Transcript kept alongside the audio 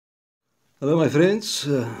Hello my friends,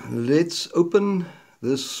 let's open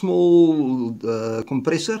this small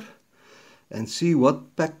compressor and see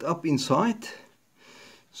what packed up inside.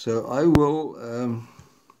 So I will,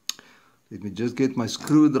 let me just get my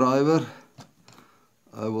screwdriver.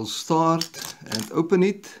 I will start and open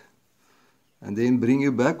it and then bring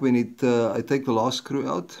you back when I take the last screw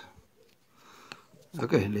out.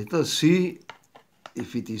 Okay, let us see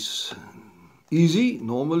if it is easy.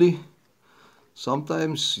 Normally,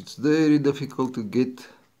 sometimes it's very difficult to get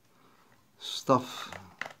stuff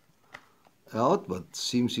out, but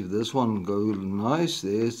seems if this one goes nice.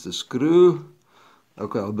 There's the screw.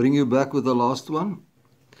 Okay, I'll bring you back with the last one.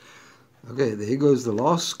 Okay, there goes the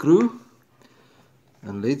last screw,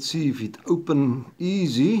 and let's see if it open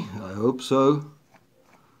easy. I hope so.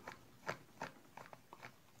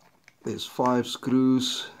 There's 5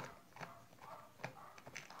 screws.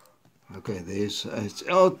 Okay, it's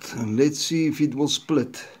out, and let's see if it will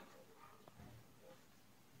split.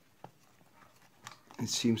 It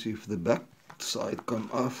seems if the back side come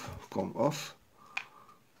off.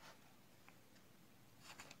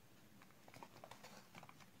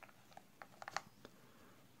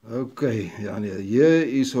 Okay, yeah, here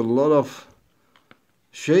is a lot of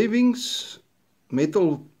shavings,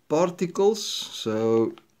 metal particles,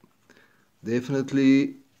 so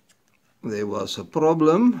definitely there was a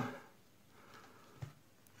problem.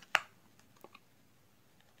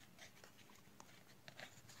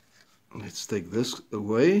 Let's take this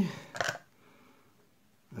away.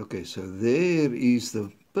 Okay, so there is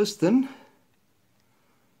the piston.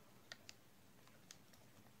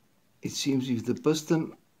 It seems if the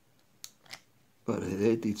piston, but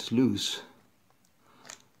it's loose.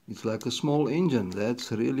 It's like a small engine.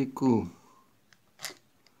 That's really cool.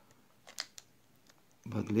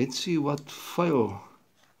 But let's see what failed.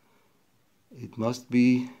 It must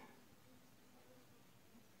be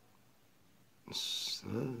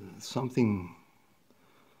something.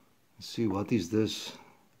 Let's see, what is this?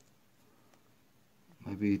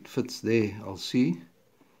 Maybe it fits there. I'll see.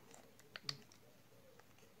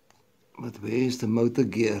 But where is the motor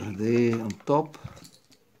gear? There on top.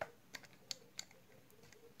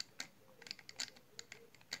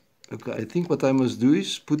 Okay, I think what I must do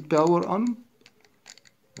is put power on,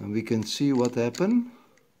 and we can see what happened.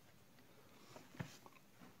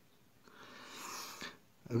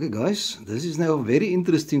 Okay guys, this is now very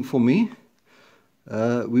interesting for me.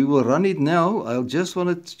 We will run it now. I just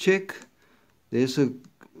wanted to check. There's a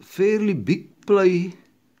fairly big play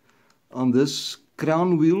on this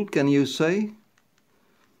crown wheel, can you say?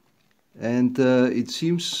 And it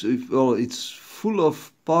seems, well, it's full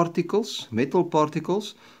of particles, metal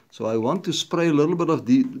particles. So I want to spray a little bit of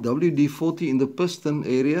the WD-40 in the piston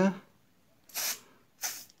area,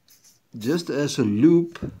 just as a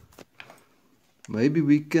loop. Maybe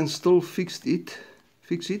we can still fix it.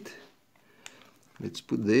 Let's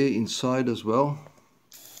put there inside as well.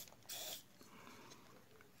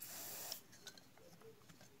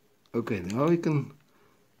 Okay, now we can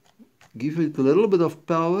give it a little bit of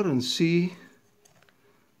power and see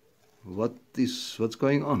what's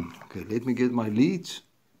going on. Okay, let me get my leads.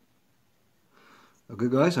 Okay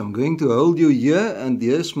guys, I'm going to hold you here, and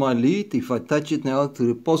here's my lead. If I touch it now to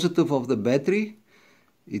the positive of the battery,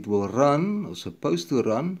 it will run, or supposed to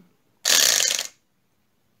run.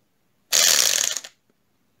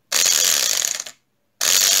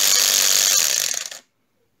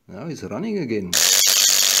 Now it's running again.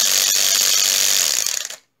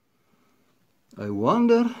 I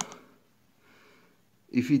wonder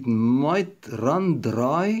if it might run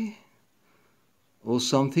dry or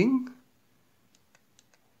something,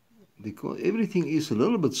 because everything is a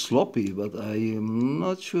little bit sloppy, but I am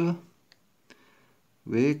not sure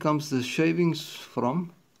where comes the shavings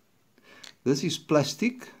from. This is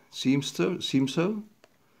plastic, seems so,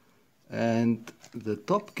 and the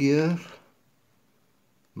top gear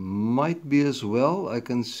might be as well. I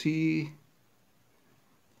can see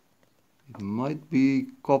it might be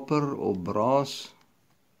copper or brass.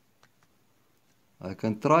 I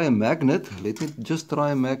can try a magnet. Let me just try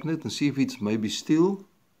a magnet and see if it's maybe steel.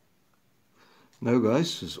 No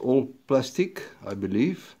guys, it's all plastic, I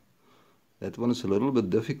believe. That one is a little bit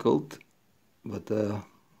difficult, but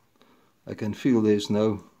I can feel there's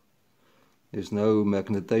no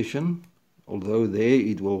magnetation, although there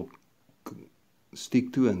it will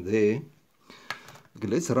stick to, and there. Okay,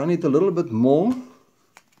 let's run it a little bit more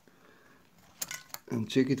and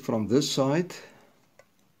check it from this side.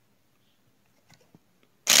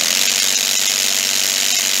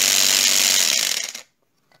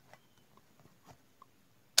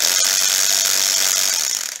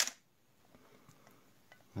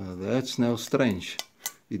 That's now strange.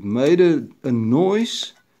 it made a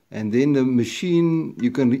noise, and then the machine,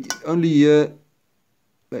 you can only hear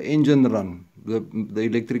the engine run, the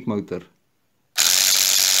electric motor.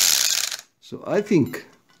 So I think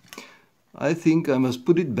I must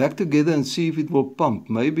put it back together and see if it will pump.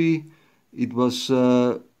 Maybe it was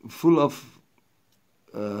full of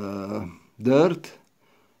dirt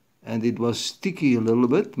and it was sticky a little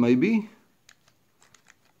bit, maybe.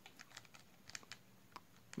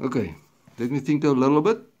 Okay, let me think a little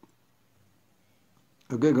bit.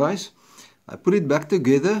 Okay guys, I put it back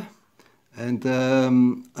together, and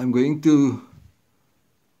I'm going to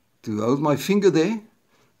hold my finger there,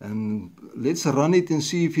 and let's run it and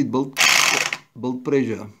see if it build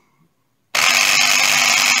pressure.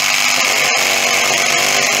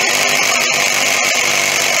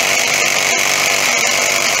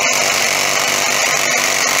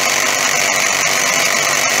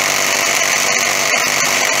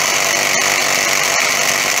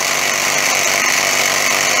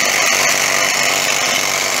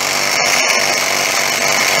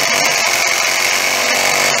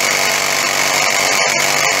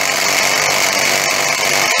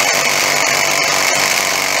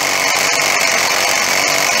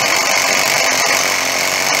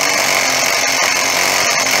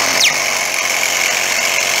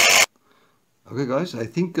 Okay guys, I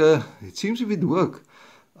think it seems if it work.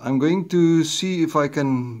 I'm going to see if I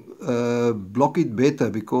can block it better,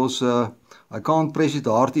 because I can't press it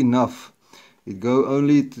hard enough. It go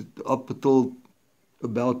only up until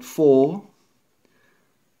about 4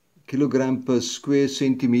 kilogram per square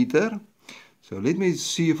centimeter. So let me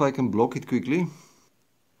see if I can block it quickly.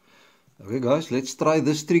 Okay guys, let's try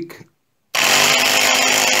this trick.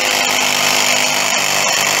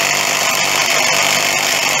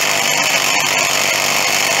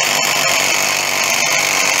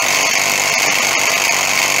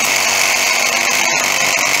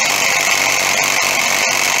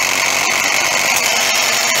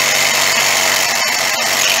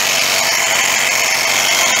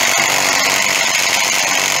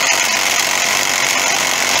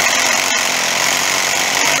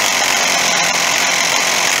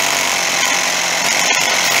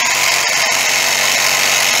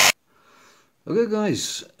 Okay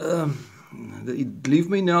guys, it leave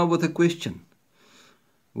me now with a question.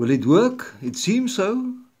 Will it work? It seems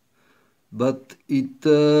so, but it's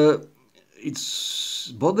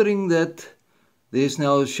bothering that there's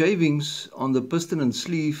now shavings on the piston and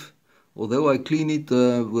sleeve. Although I clean it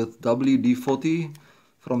with WD-40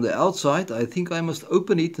 from the outside, I think I must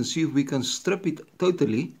open it and see if we can strip it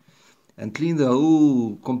totally and clean the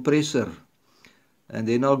whole compressor. And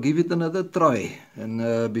then I'll give it another try,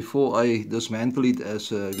 and before I dismantle it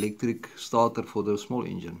as an electric starter for the small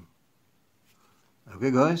engine.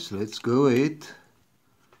 Okay guys, let's go ahead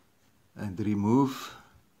and remove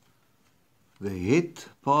the head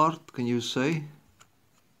part, can you say?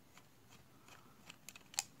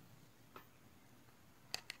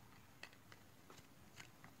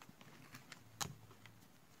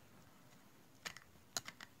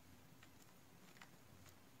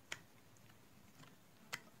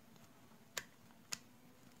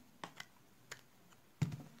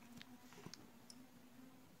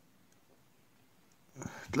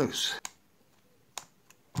 Close.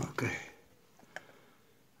 Okay,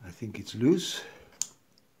 I think it's loose.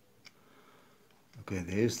 Okay,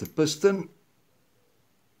 there's the piston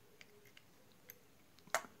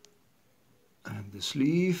and the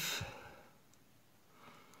sleeve.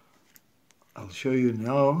 I'll show you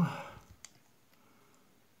now.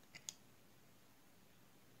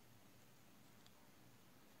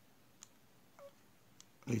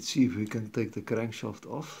 Let's see if we can take the crankshaft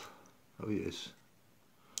off. Oh yes.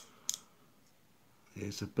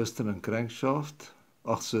 There's the piston and crankshaft.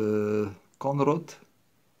 Agse conrod.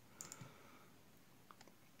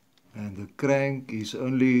 And the crank is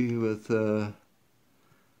only with a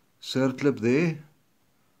circlip there.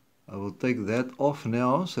 I will take that off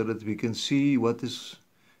now so that we can see what is,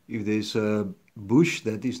 if there's a bush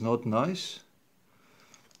that is not nice.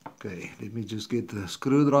 Okay, let me just get the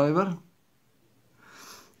screwdriver.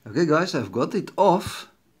 Okay guys, I've got it off,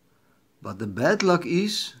 but the bad luck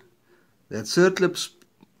is that circlips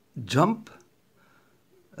jump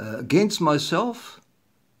against myself,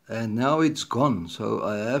 and now it's gone. So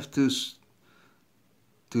I have to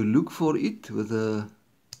look for it with a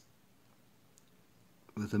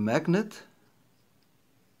magnet.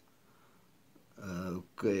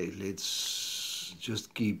 Okay, let's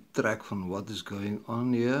just keep track on what is going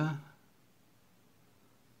on here.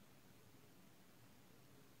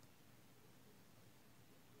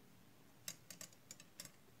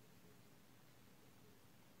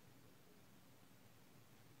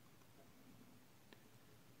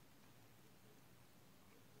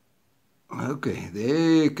 Okay,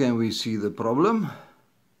 there can we see the problem.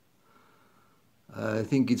 I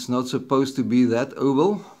think it's not supposed to be that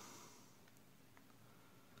oval.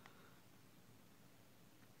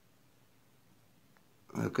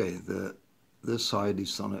 Okay, this side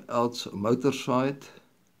is on the outside motor side.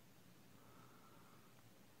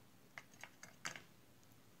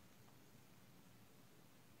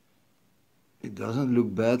 It doesn't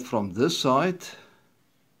look bad from this side,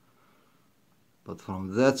 but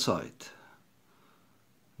from that side,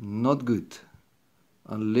 not good.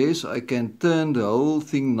 Unless I can turn the whole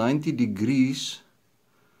thing 90 degrees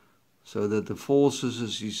so that the forces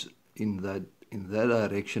is in that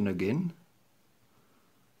direction again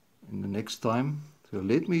in the next time. So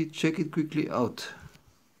let me check it quickly out.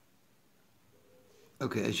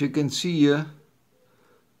 Okay, as you can see here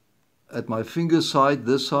at my finger side,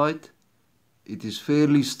 this side, it is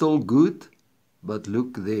fairly still good, but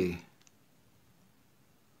look there.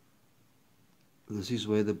 This is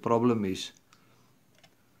where the problem is,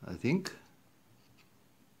 I think.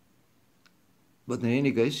 But in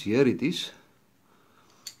any case, here it is.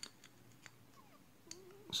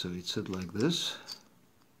 So it sits like this,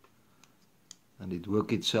 and it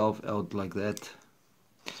works itself out like that.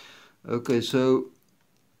 Okay, so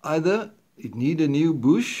either it needs a new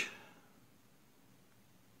bush,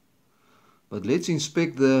 but let's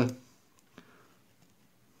inspect the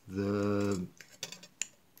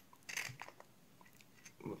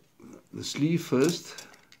sleeve first.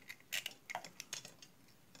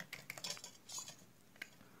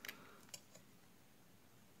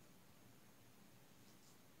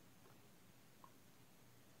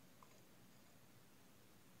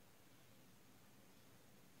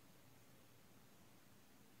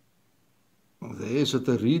 There is it,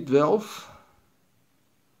 a reed valve.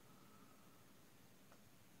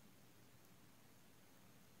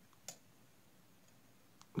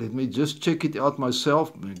 Let me just check it out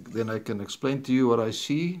myself, then I can explain to you what I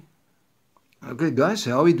see. Okay guys,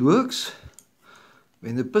 how it works.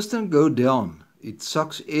 When the piston goes down, it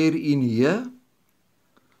sucks air in here.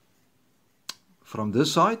 From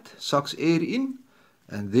this side, sucks air in,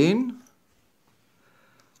 and then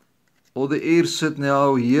all the air sits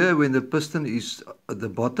now here when the piston is at the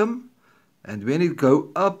bottom, and when it goes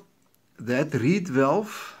up, that reed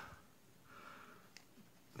valve,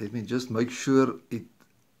 let me just make sure it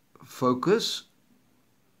focus.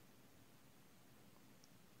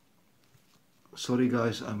 Sorry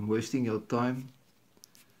guys, I'm wasting your time.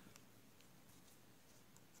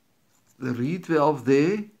 The reed valve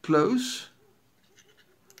there, close.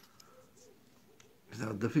 It's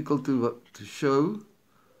now difficult to show.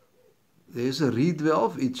 There's a reed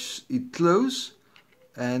valve, it close,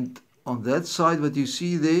 and on that side what you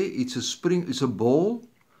see there, it's a spring, it's a ball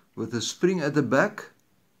with a spring at the back,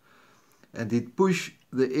 and it push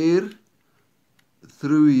the air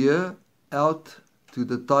through here out to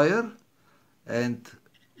the tire, and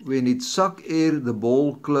when it suck air, the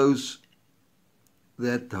ball close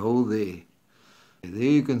that hole there. There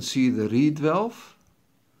you can see the reed valve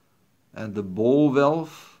and the ball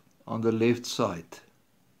valve on the left side.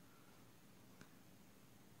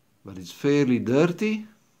 But it's fairly dirty.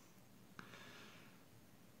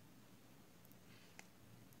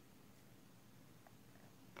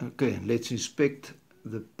 Okay, let's inspect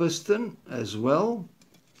the piston as well.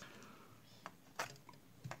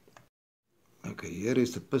 Okay, here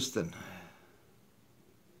is the piston.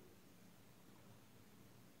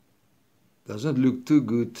 Doesn't look too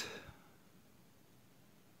good.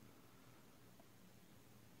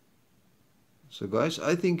 So guys,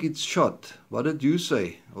 I think it's shot. What did you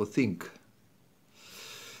say or think?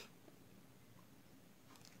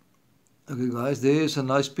 Okay guys, there is a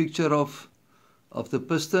nice picture of the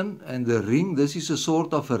piston and the ring. This is a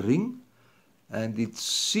sort of a ring, and it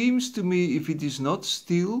seems to me, if it is not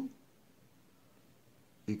steel,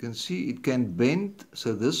 you can see it can bend.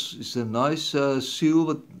 So this is a nice seal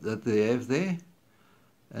that they have there.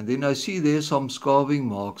 And then I see there's some scarring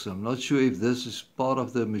marks. I'm not sure if this is part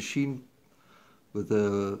of the machine with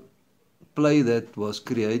the play that was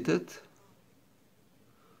created.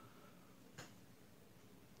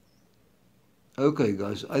 Okay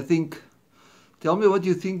guys, I think, tell me what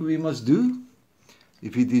you think we must do.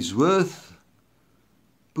 If it is worth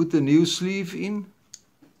put a new sleeve in,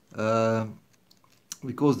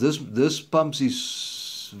 because this pump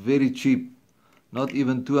is very cheap, not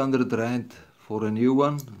even 200 rand for a new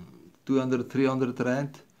one, 200, 300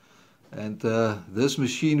 rand, and this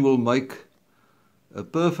machine will make a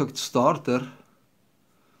perfect starter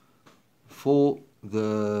for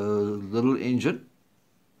the little engine.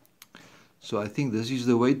 So I think this is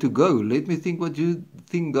the way to go. Let me think what you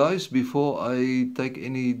think, guys, before I take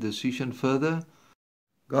any decision further.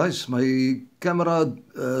 Guys, my camera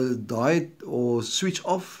died or switched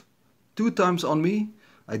off 2 times on me.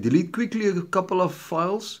 I delete quickly a couple of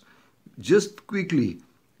files. Just quickly,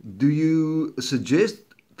 do you suggest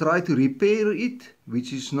try to repair it,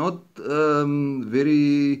 which is not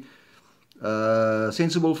very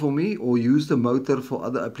sensible for me, or use the motor for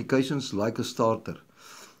other applications like a starter?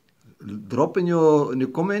 Drop in your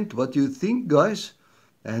comment what you think, guys.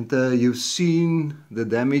 And you've seen the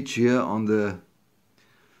damage here on the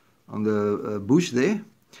bush there.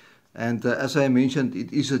 And as I mentioned,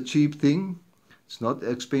 it is a cheap thing. It's not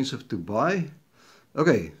expensive to buy.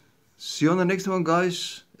 Okay, see you on the next one,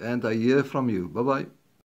 guys, and I hear from you. Bye bye.